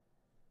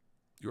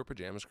You wear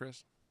pajamas,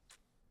 Chris?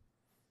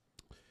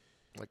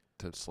 Like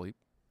to sleep?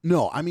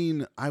 No, I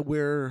mean I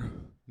wear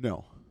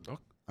no. Oh.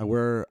 I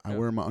wear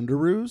my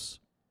underoos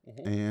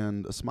Mm-hmm.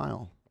 and a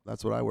smile.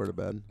 That's what I wear to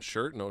bed.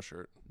 Shirt? No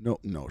shirt.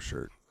 No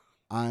shirt.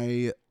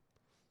 I'm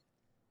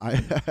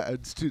a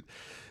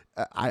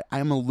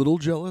little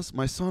jealous.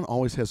 My son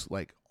always has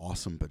like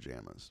awesome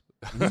pajamas.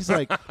 And he's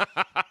like,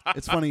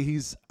 it's funny.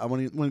 He's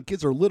when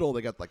kids are little,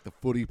 they got like the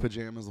footy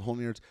pajamas, the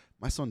whole yards.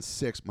 My son's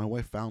 6. My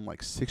wife found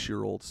like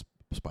 6-year-old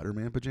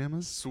Spider-Man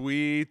pajamas.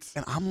 Sweet.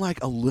 And I'm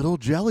like a little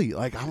jelly.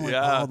 Like I'm like,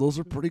 oh, those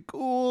are pretty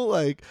cool.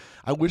 Like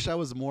I wish I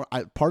was more.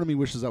 Part of me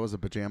wishes I was a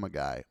pajama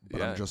guy,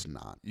 but I'm just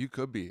not. You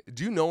could be.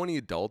 Do you know any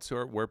adults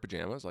who wear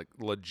pajamas, like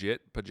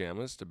legit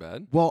pajamas to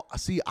bed? Well,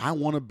 see, I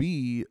want to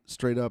be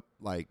straight up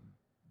like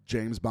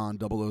James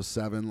Bond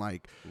 007,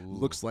 like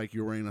looks like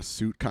you're wearing a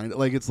suit, kind of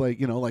like it's like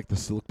like the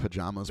silk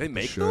pajamas They with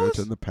make the shirt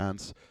those? and the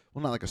pants.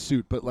 Well, not like a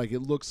suit, but like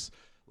it looks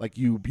like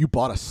you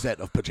bought a set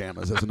of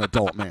pajamas as an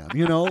adult man.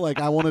 Like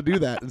I want to do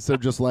that instead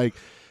of just like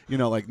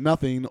like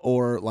nothing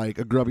or like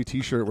a grubby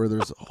T-shirt where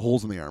there's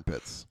holes in the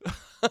armpits.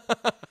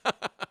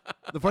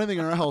 The funny thing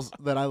in our house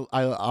that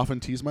I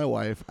often tease my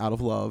wife out of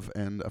love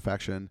and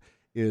affection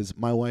is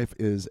my wife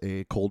is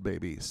a cold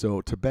baby. So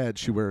to bed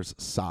she wears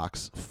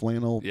socks,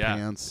 flannel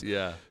pants,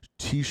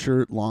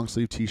 T-shirt, long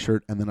sleeve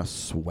T-shirt, and then a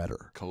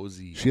sweater.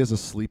 Cozy. She has a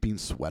sleeping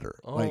sweater.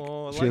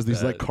 Oh, she has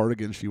these like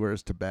cardigans she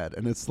wears to bed,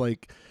 and it's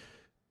like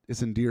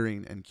it's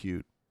endearing and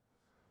cute.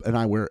 And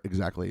I wear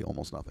exactly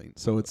almost nothing.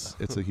 So it's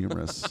a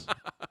humorous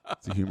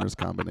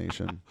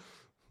combination.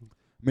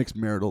 Makes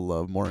marital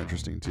love more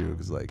interesting too,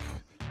 because like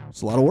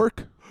it's a lot of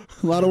work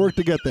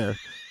to get there.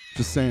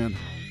 Just saying.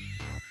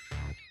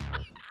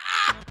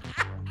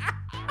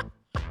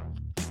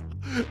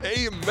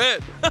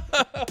 Amen.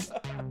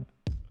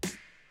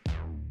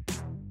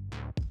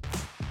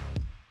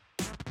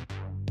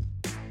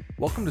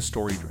 Welcome to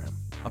Story Dram,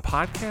 a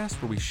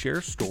podcast where we share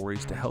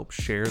stories to help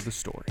share the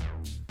story.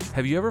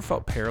 Have you ever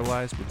felt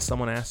paralyzed when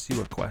someone asks you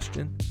a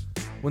question?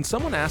 When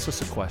someone asks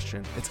us a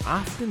question, it's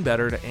often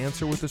better to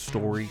answer with a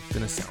story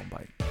than a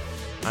soundbite.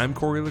 I'm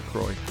Corey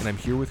LaCroix, and I'm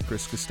here with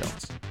Chris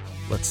Costells.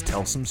 Let's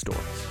tell some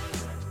stories.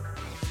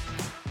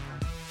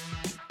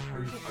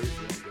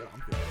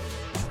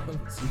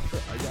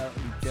 I got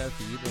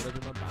caffeine right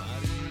in my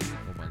body.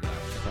 Oh my gosh, I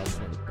probably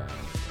smell the bad. I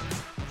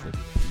should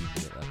have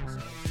pee for that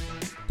episode.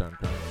 Dun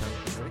dun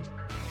dun. Ready?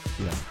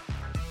 Yeah.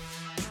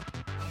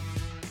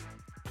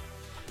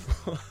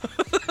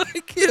 I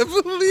can't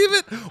believe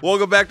it.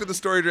 Welcome back to the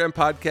Story Dram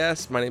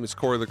podcast. My name is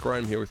Corey LaCroix.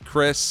 I'm here with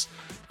Chris.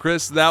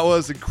 Chris, that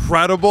was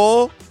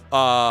incredible.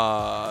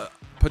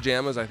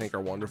 Pajamas, I think,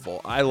 are wonderful.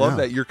 I love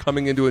that you're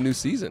coming into a new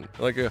season.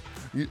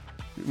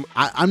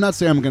 I'm not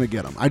saying I'm going to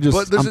get them. I'm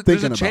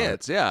there's a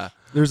chance, yeah.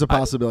 There's a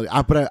possibility.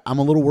 But I'm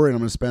a little worried I'm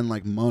going to spend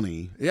like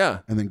money and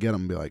then get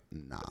them and be like,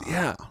 nah.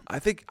 Yeah. I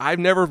think I've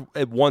never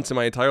once in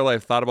my entire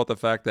life thought about the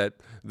fact that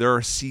there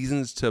are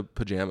seasons to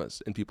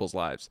pajamas in people's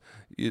lives.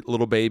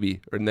 Little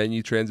baby, and then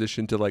you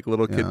transition to like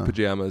little kid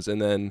pajamas,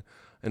 and then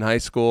in high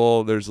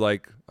school there's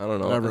like, I don't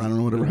know.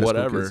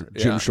 Whatever.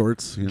 Gym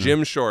shorts.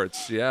 Gym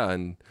shorts, yeah.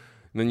 And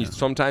then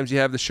sometimes you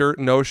have the shirt,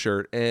 no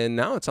shirt, and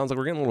now it sounds like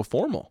we're getting a little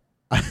formal.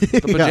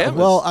 The pajamas.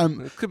 Well,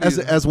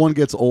 as one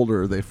gets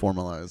older, they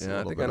formalize.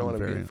 Yeah, I think I know what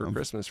I'm getting for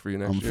Christmas for you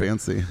next year. I'm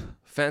fancy.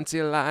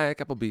 Fancy like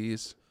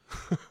Applebee's.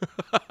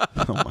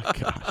 Oh my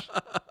gosh.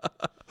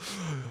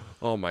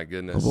 Oh my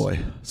goodness. Oh boy.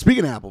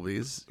 Speaking of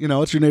Applebee's,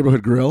 it's your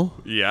neighborhood grill.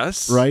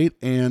 Yes. Right,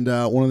 and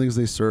one of the things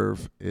they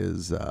serve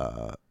is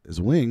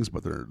wings,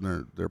 but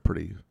they're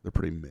pretty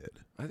mid.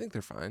 I think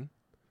they're fine.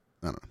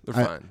 I don't know.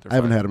 They're fine. I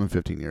haven't had them in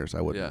 15 years.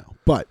 I wouldn't know.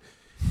 But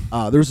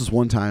there was this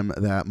one time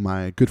that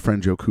my good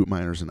friend Joe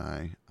Koopmeiners and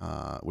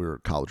I, we were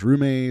college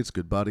roommates,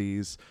 good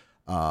buddies.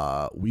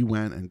 We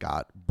went and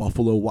got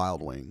Buffalo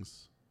Wild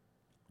Wings,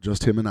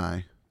 just him and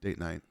I, date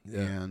night.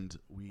 Yeah. And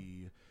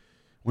we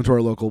went to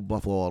our local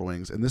Buffalo Wild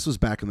Wings. And this was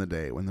back in the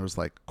day when there was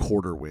like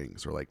quarter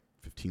wings or like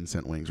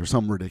 15-cent wings or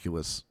some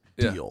ridiculous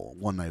deal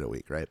one night a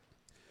week, right?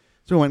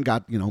 So we went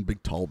and got,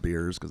 big tall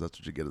beers because that's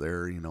what you get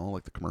there,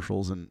 like the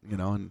commercials and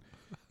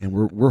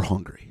we're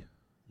hungry.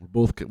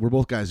 We're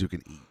both guys who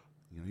can eat.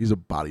 He's a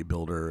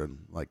bodybuilder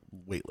and like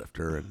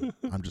weightlifter, and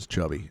I'm just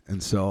chubby.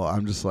 And so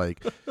I'm just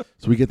like,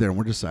 so we get there and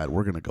we're decided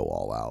we're going to go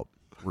all out.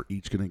 We're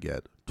each going to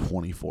get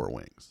 24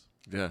 wings.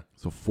 Yeah.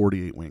 So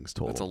 48 wings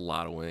total. That's a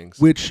lot of wings.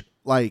 Which,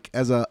 like,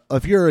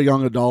 if you're a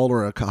young adult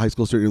or a high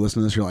school student, you're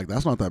listening to this, you're like,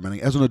 that's not that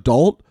many. As an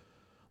adult,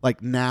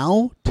 like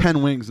now,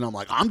 10 wings, and I'm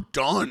like, I'm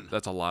done.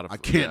 That's a lot of. I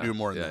can't do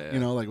more than that.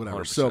 Like whatever.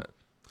 100%. So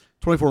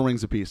 24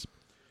 wings a piece.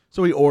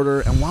 So we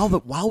order, and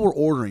while we're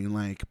ordering,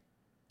 like,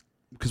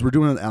 because we're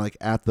doing it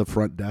at the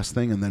front desk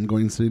thing and then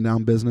going and sitting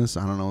down business.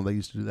 I don't know. They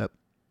used to do that.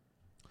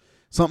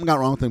 Something got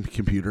wrong with the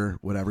computer,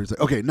 whatever. He's like,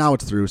 okay, now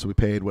it's through. So we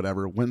paid,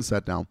 whatever. Went and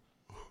sat down.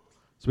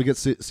 So we get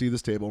to see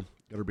this table,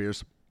 got our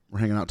beers. We're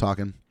hanging out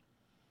talking.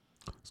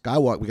 This guy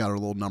we got our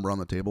little number on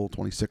the table,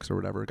 26 or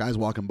whatever. A guy's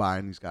walking by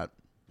and he's got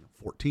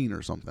 14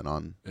 or something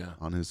on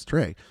his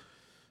tray.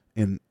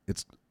 And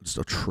it's just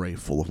a tray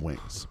full of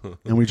wings.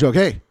 And we joke,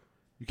 hey,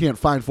 You can't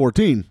find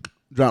 14.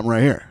 Drop them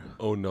right here.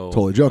 Oh, no.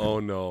 Totally joking. Oh,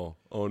 no.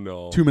 Oh,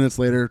 no. 2 minutes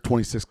later,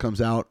 26 comes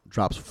out,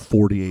 drops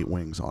 48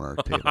 wings on our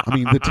table. I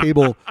mean, the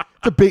table,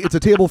 it's a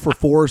table for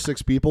 4 or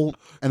 6 people,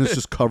 and it's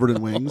just covered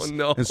in wings. Oh,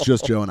 no. It's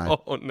just Joe and I.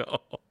 Oh, no.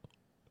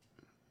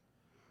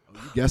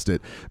 You guessed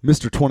it.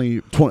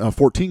 Mr.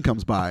 14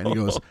 comes by, and he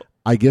goes,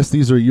 I guess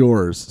these are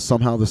yours.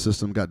 Somehow the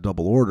system got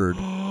double ordered.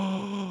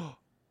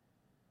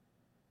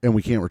 And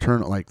we can't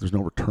return it. Like, there's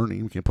no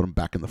returning. We can't put them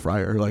back in the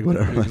fryer. Like,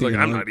 whatever. He's like,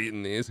 I'm not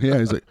eating these. Yeah,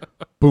 he's like,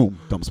 boom,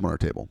 dumps them on our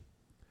table.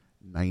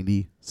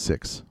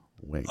 96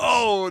 wings.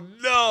 Oh,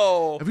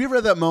 no. Have you ever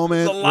had that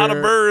moment? It's a lot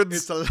of birds.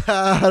 It's a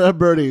lot of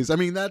birdies. I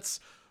mean, that's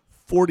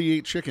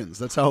 48 chickens.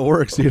 That's how it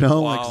works, you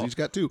know? Wow. Like, so he's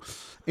got 2.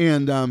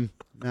 And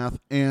math.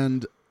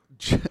 And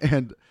Joe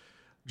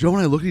and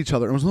I look at each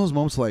other. It was one of those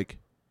moments like,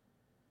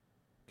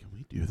 can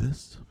we do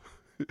this?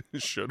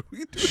 Should we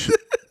do this?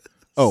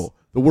 Oh,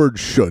 the word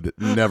should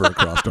never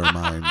crossed our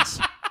minds.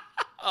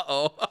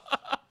 Uh-oh.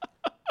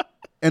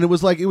 And it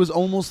was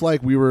almost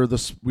like we were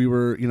this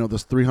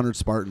 300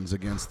 Spartans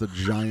against the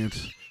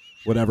giant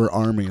whatever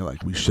army,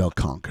 like, we shall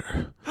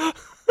conquer.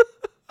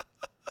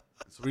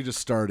 So we just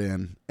start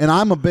in. And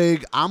I'm a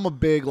big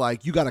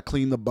like, you got to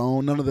clean the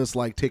bone. None of this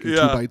like taking 2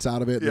 bites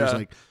out of it. Yeah. There's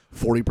like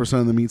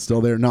 40% of the meat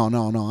still there. No.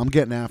 I'm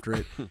getting after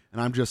it.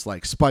 And I'm just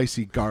like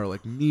spicy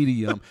garlic,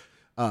 medium,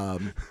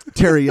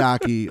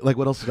 teriyaki. Like,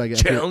 what else did I get?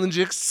 Challenge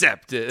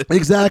accepted.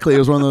 Exactly. It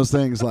was one of those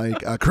things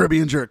like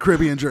Caribbean jerk.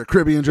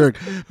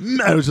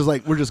 It was just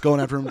like, we're just going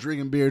after them,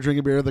 drinking beer.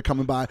 They're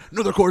coming by.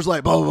 Another Coors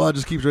Light, blah, blah, blah.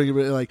 Just keep drinking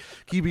beer, like,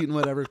 keep eating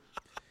whatever.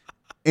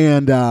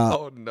 And,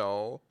 Oh,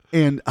 no.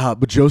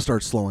 but Joe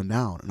starts slowing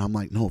down. And I'm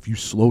like, no, if you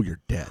slow, you're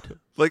dead.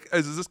 Like,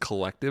 is this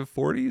collective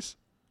 40s?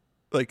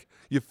 Like,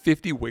 you have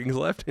 50 wings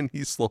left and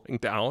he's slowing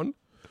down?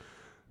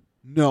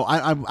 No,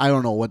 I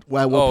don't know at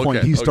what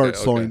point he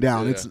starts slowing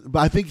down. Yeah. But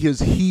I think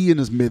he in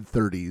his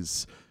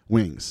mid-30s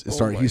wings.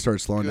 He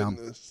starts slowing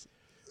down.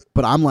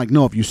 But I'm like,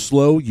 no, if you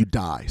slow, you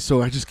die.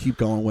 So I just keep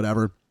going,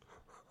 whatever.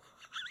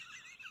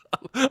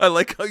 I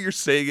like how you're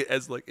saying it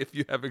as like if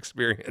you have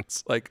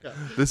experience. Like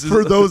this is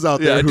For those out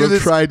there who have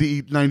this, tried to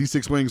eat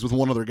 96 wings with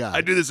one other guy.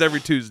 I do this every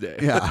Tuesday.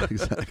 Yeah,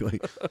 exactly.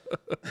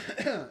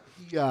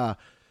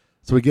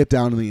 So we get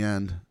down to the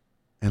end,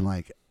 and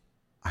like,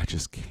 I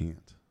just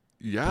can't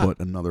put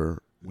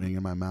another wing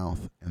in my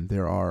mouth, and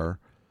there are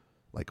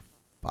like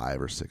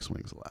 5 or 6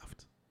 wings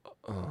left.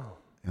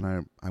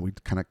 And I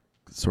would kind of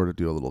sort of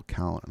do a little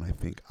count, and I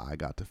think I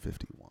got to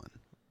 51.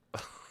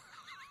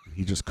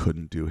 He just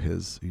couldn't do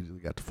his. He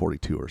got to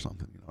 42 or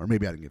something, or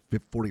maybe I didn't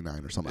get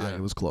 49 or something. Yeah.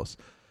 It was close.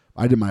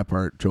 I did my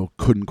part. Joe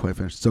couldn't quite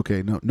finish. It's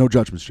okay. No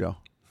judgments, Joe.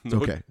 It's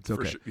okay. It's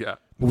okay.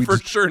 For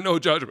sure, no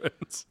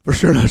judgments. For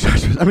sure, no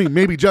judgments. I mean,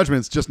 maybe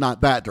judgments, just not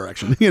that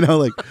direction.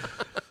 Like.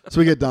 So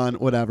we get done,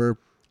 whatever,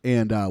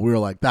 and we were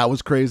like, that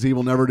was crazy.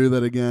 We'll never do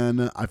that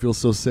again. I feel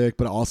so sick,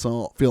 but I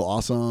also feel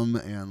awesome,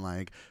 and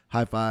like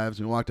high fives.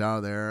 We walked out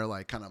of there,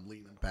 like kind of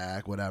leaning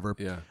back, whatever.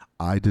 Yeah.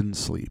 I didn't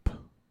sleep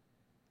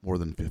more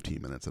than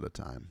 15 minutes at a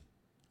time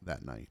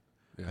that night.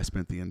 Yeah. I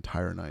spent the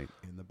entire night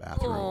in the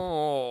bathroom.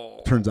 Oh.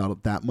 Turns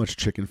out that much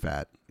chicken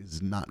fat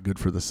is not good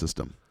for the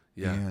system.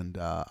 Yeah. And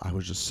I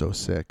was just so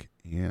sick.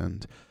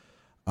 And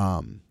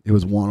it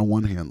was on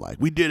one hand, like,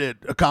 we did it,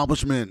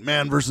 accomplishment,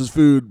 man versus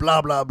food,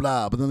 blah, blah,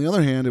 blah. But on the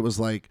other hand, it was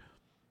like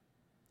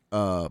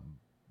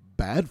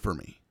bad for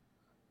me.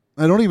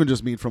 I don't even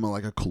just mean from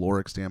a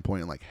caloric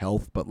standpoint and like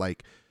health, but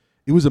like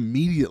it was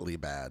immediately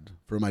bad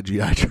for my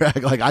GI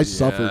tract. Like I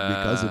suffered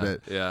because of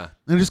it. Yeah.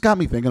 And it just got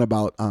me thinking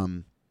about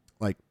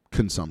like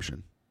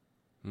consumption.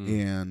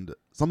 And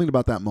something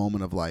about that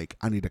moment of like,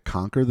 I need to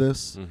conquer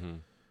this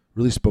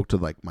really spoke to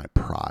like my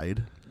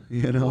pride,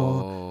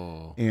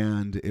 Whoa.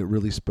 And it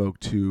really spoke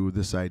to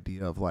this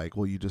idea of like,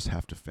 well, you just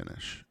have to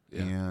finish.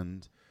 Yeah.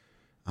 And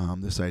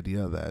this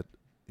idea that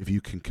if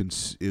you can,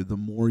 the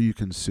more you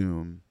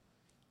consume,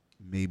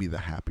 maybe the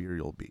happier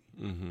you'll be.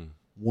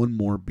 One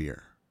more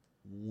beer,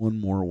 one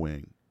more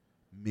wing,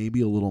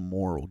 maybe a little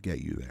more will get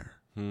you there.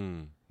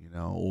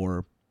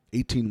 Or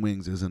 18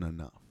 wings isn't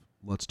enough.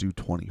 Let's do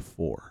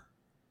 24.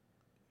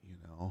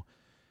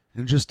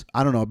 And just,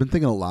 I don't know, I've been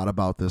thinking a lot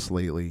about this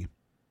lately.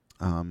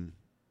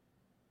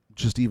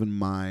 Just even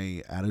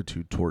my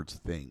attitude towards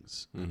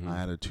things,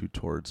 my attitude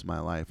towards my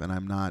life. And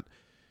I'm not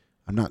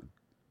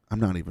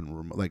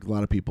even, like a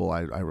lot of people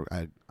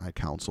I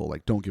counsel,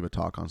 like, don't give a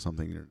talk on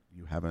something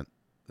you haven't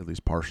at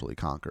least partially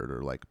conquered,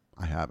 or like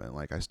I haven't,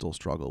 like I still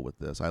struggle with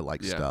this. I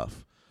like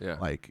stuff. Yeah.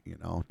 Like,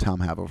 Tom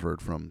Haverford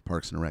from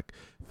Parks and Rec,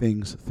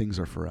 things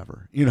are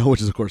forever,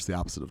 which is of course the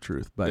opposite of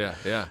truth. But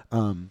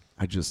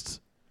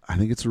I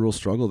think it's a real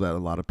struggle that a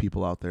lot of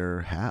people out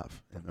there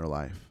have in their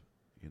life.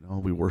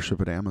 We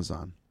worship at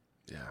Amazon.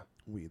 Yeah.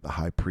 The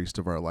high priest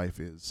of our life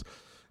is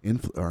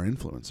our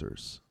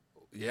influencers.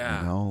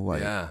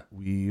 Yeah.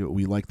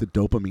 We like the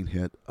dopamine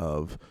hit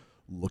of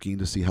looking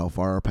to see how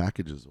far our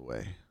package is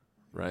away.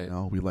 Right.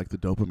 We like the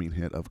dopamine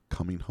hit of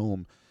coming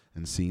home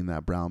and seeing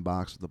that brown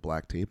box with the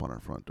black tape on our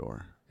front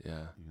door.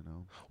 Yeah.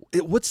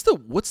 What's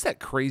that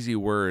crazy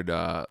word?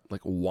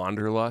 Like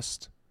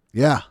wanderlust.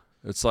 Yeah.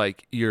 It's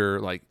like you're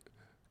like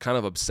kind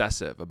of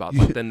obsessive about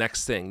like the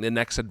next thing, the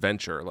next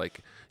adventure.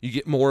 Like you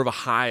get more of a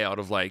high out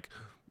of like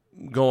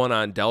going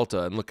on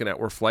Delta and looking at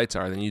where flights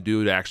are than you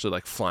do to actually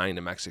like flying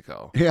to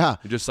Mexico. Yeah.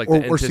 You're just like or,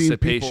 the or seeing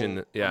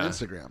anticipation. people on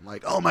Instagram.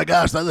 Like, oh my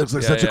gosh, that looks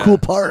like such Yeah. a cool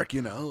park,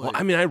 you know? Well, Like,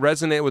 I mean, I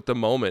resonate with the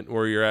moment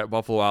where you're at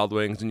Buffalo Wild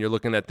Wings and you're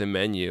looking at the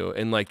menu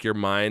and like your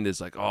mind is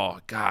like, oh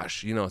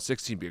gosh,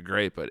 16 would be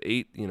great, but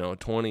 8,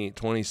 20,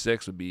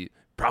 26 would be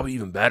probably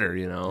even better,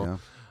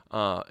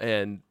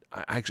 and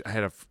I actually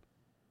had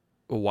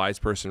a wise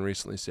person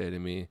recently say to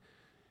me,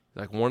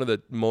 like, one of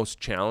the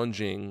most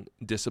challenging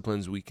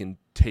disciplines we can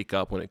take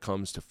up when it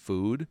comes to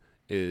food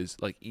is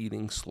like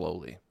eating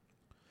slowly.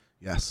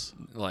 yes.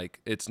 Like,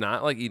 it's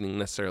not like eating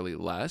necessarily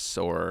less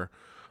or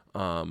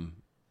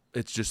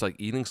it's just like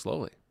eating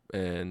slowly.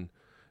 And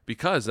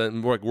because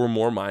then we're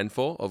more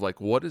mindful of like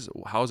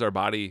how's our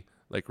body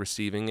like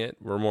receiving it.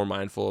 We're more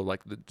mindful of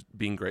like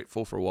being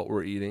grateful for what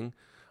we're eating.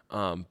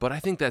 But I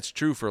think that's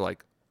true for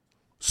like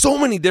so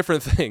many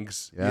different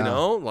things,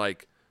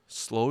 like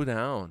slow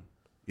down.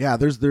 Yeah,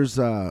 there's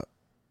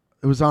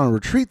it was on a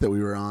retreat that we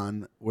were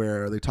on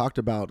where they talked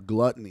about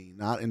gluttony,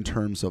 not in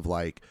terms of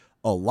like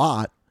a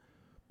lot,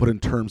 but in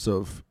terms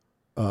of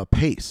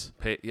pace.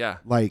 Yeah.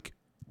 Like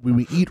when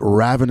we eat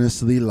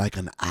ravenously like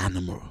an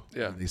animal,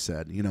 Yeah. they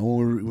said,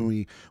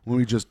 when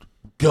we just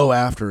go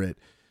after it,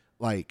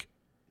 like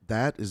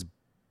that is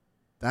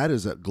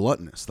a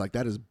gluttonous, like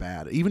that is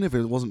bad. Even if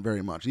it wasn't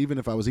very much, even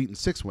if I was eating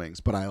 6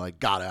 wings, but I like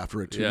got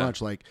after it too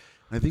much, like.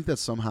 I think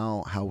that's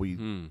somehow how we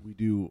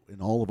do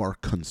in all of our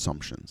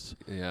consumptions.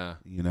 Yeah.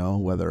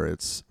 Whether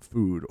it's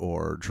food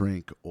or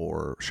drink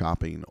or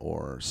shopping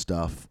or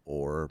stuff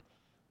or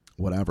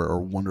whatever, or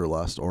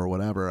wanderlust or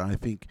whatever. And I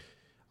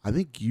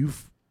think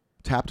you've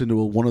tapped into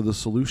one of the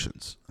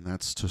solutions, and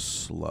that's to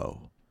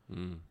slow.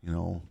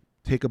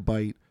 Take a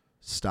bite,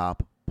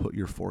 stop, put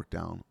your fork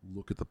down,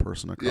 look at the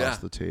person across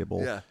the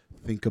table,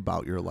 think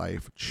about your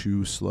life,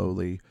 chew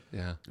slowly.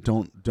 Yeah.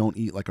 Don't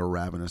eat like a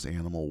ravenous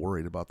animal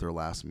worried about their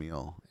last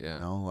meal,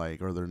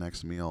 or their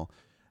next meal.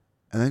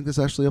 And I think this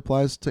actually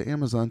applies to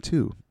Amazon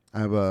too.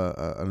 I have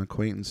an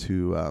acquaintance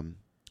who,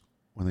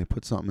 when they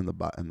put something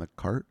in the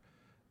cart,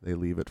 they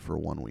leave it for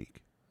 1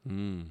 week.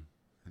 And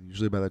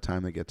usually by the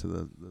time they get to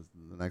the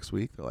next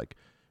week, they're like,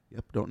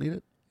 "Yep, don't need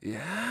it."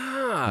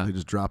 Yeah. And they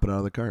just drop it out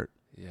of the cart.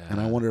 Yeah. And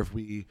I wonder if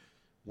we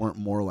weren't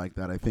more like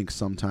that. I think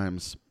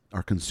sometimes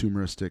our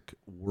consumeristic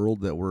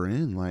world that we're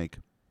in, like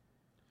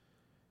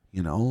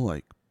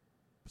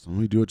some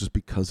we do it just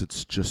because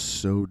it's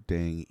just so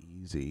dang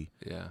easy.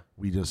 Yeah.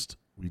 We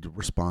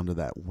respond to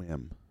that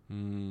whim.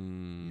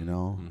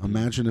 Mm-hmm.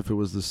 Imagine if it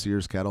was the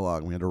Sears catalog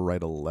and we had to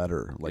write a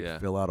letter,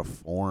 fill out a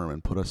form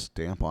and put a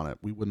stamp on it.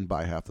 We wouldn't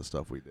buy half the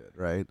stuff we did,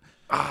 right?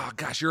 Oh,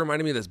 gosh, you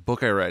reminded me of this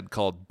book I read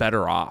called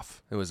Better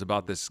Off. It was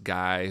about this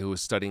guy who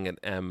was studying at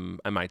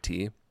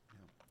MIT,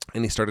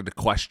 and he started to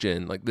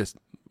question, like, this,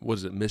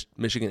 was it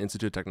Michigan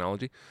Institute of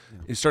Technology? Yeah.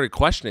 He started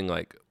questioning,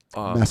 like...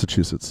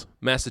 Massachusetts,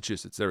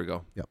 there we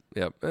go.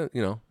 Yep.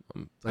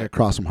 Like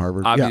across from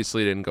Harvard.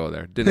 Obviously didn't go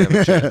there. Didn't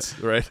have a chance,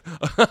 right?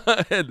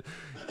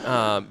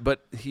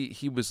 But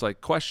he was, like,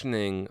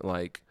 questioning,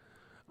 like,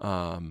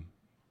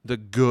 the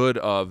good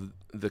of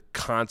the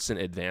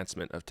constant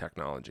advancement of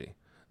technology.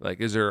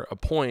 Like, is there a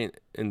point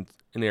in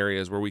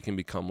areas where we can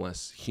become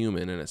less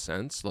human in a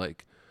sense,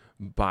 like,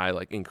 by,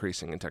 like,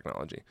 increasing in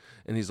technology?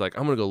 And he's like,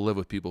 I'm going to go live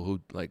with people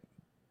who, like,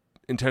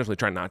 intentionally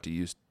try not to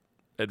use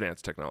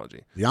advanced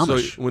technology. The Amish. So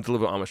he went to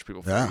live with Amish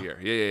people for a year.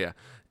 Yeah.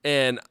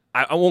 And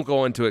I won't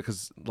go into it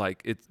because,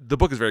 like, the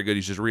book is very good.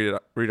 You should just read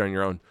it on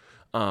your own.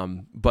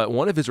 But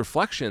one of his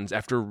reflections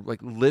after, like,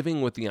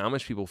 living with the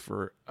Amish people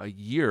for a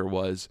year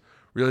was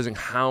realizing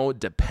how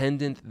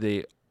dependent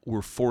they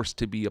were forced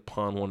to be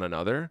upon one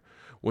another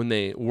when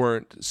they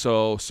weren't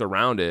so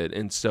surrounded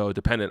and so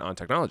dependent on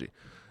technology.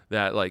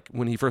 That, like,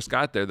 when he first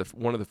got there,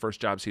 one of the first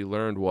jobs he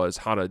learned was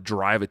how to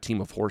drive a team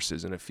of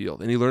horses in a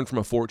field. And he learned from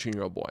a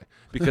 14-year-old boy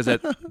because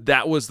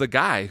that was the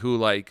guy who,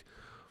 like,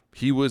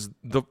 he was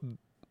the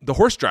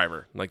horse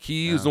driver. Like,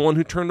 he was the one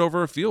who turned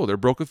over a field or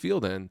broke a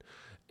field in.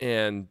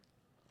 And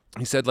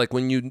he said, like,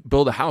 when you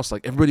build a house,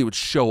 like, everybody would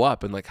show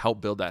up and, like,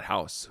 help build that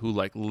house who,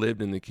 like,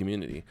 lived in the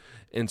community.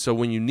 And so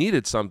when you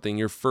needed something,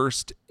 your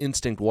first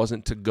instinct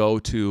wasn't to go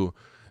to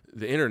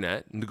the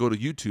internet and to go to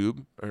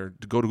YouTube or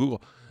to go to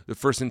Google. The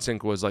first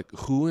instinct was, like,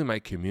 who in my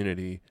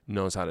community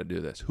knows how to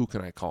do this? Who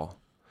can I call?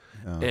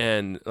 Yeah.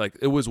 And, like,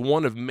 it was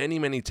one of many,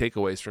 many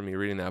takeaways from me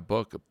reading that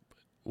book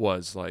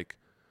was, like,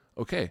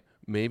 okay,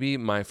 maybe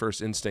my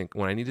first instinct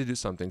when I need to do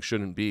something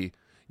shouldn't be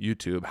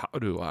YouTube. How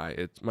do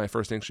I? My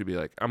first instinct should be,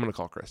 like, I'm going to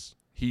call Chris.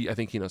 I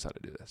think he knows how to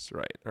do this,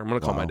 right? Or I'm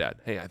going to call my dad.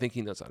 Hey, I think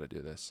he knows how to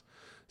do this.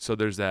 So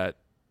there's that.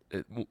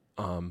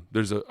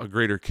 There's a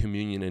greater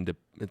communion, and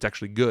it's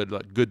actually good,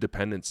 like, good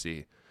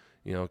dependency.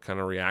 Kind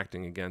of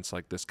reacting against,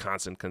 like, this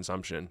constant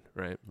consumption,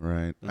 right?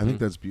 Right. Mm-hmm. I think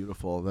that's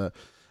beautiful.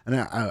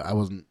 I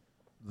wasn't.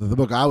 The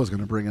book I was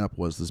going to bring up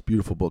was this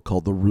beautiful book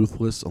called The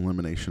Ruthless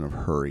Elimination of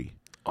Hurry.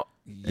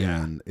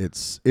 Yeah. And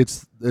it's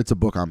a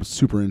book I'm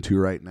super into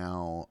right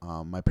now.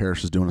 My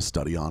parish is doing a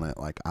study on it.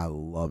 Like, I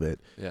love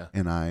it. Yeah.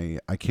 And I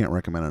can't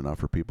recommend it enough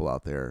for people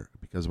out there,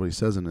 because what he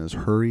says in it is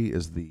hurry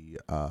is the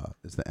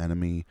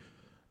enemy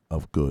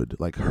of good.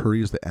 Like,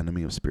 hurry is the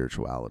enemy of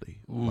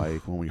spirituality. Oof.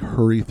 Like, when we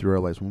hurry through our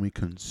lives, when we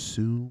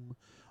consume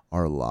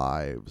our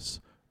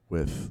lives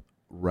with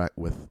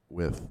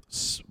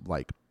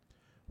like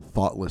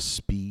thoughtless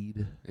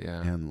speed,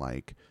 Yeah.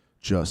 and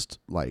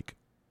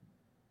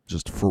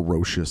just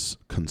ferocious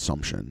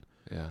consumption,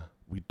 Yeah.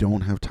 we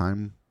don't have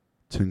time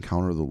to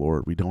encounter the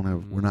Lord.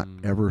 We're not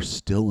ever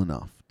still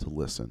enough to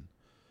listen.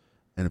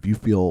 And if you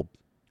feel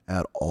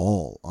at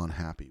all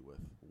unhappy with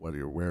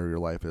where your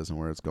life is and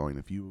where it's going,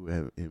 if you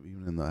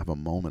have a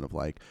moment of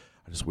like,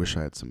 I just wish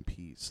I had some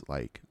peace,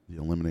 like, the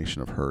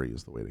elimination of hurry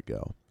is the way to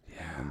go.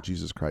 Yeah. And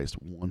Jesus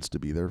Christ wants to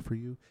be there for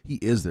you. He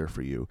is there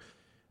for you.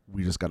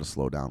 We just got to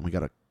slow down. We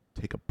got to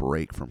take a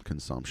break from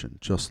consumption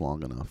just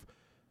long enough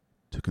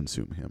to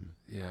consume him.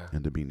 Yeah.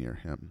 And to be near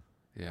him.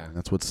 Yeah. And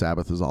that's what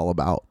Sabbath is all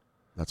about.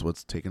 That's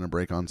what's taking a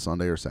break on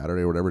Sunday or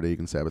Saturday or whatever day you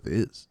can Sabbath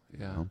is. Yeah.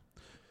 You know?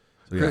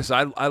 So, Chris,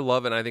 I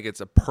love it. I think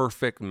it's a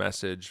perfect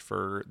message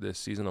for this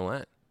season of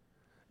Lent.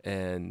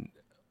 And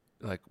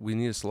like, we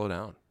need to slow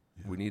down.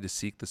 Yeah. We need to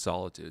seek the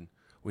solitude.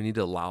 We need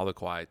to allow the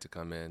quiet to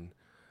come in.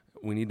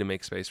 We need to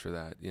make space for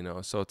that, you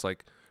know? So it's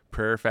like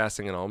prayer,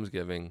 fasting, and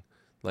almsgiving.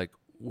 Like,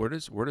 where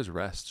does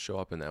rest show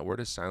up in that? Where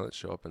does silence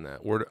show up in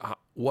that?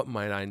 What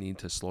might I need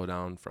to slow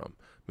down from?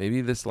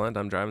 Maybe this Lent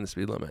I'm driving the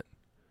speed limit.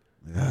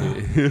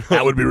 Yeah.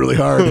 That would be really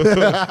hard.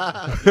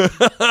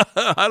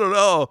 I don't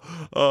know.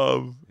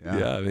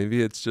 Yeah,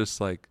 maybe it's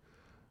just like,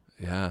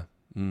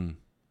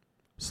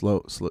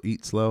 slow,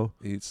 eat slow.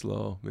 Eat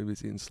slow. Maybe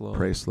it's eating slow.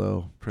 Pray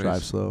slow.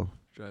 Drive slow.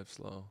 Drive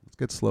slow. Let's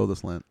get slow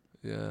this Lent.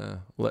 Yeah.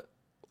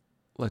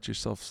 Let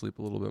yourself sleep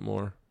a little bit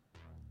more.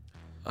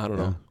 I don't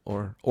know.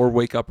 Or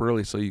wake up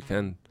early so you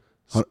can,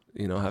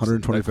 have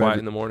some quiet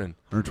in the morning.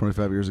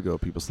 125 years ago,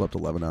 people slept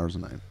 11 hours a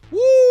night.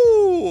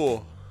 Woo!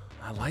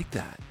 I like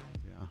that.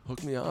 Yeah.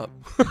 Hook me up.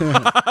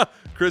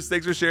 Chris,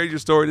 thanks for sharing your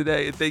story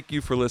today. And thank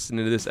you for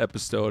listening to this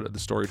episode of the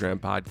Story Dram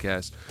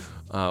podcast.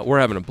 We're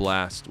having a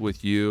blast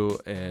with you,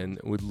 and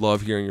we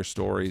love hearing your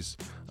stories.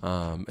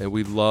 And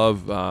we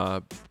love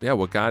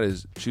what God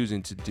is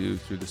choosing to do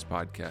through this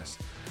podcast.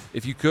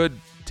 If you could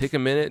take a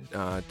minute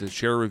to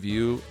share a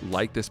review,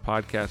 like this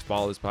podcast,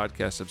 follow this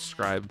podcast,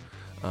 subscribe.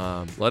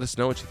 Let us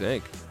know what you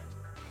think.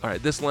 All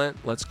right, this Lent,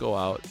 let's go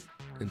out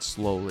and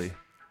slowly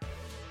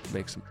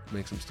make some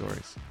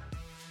stories.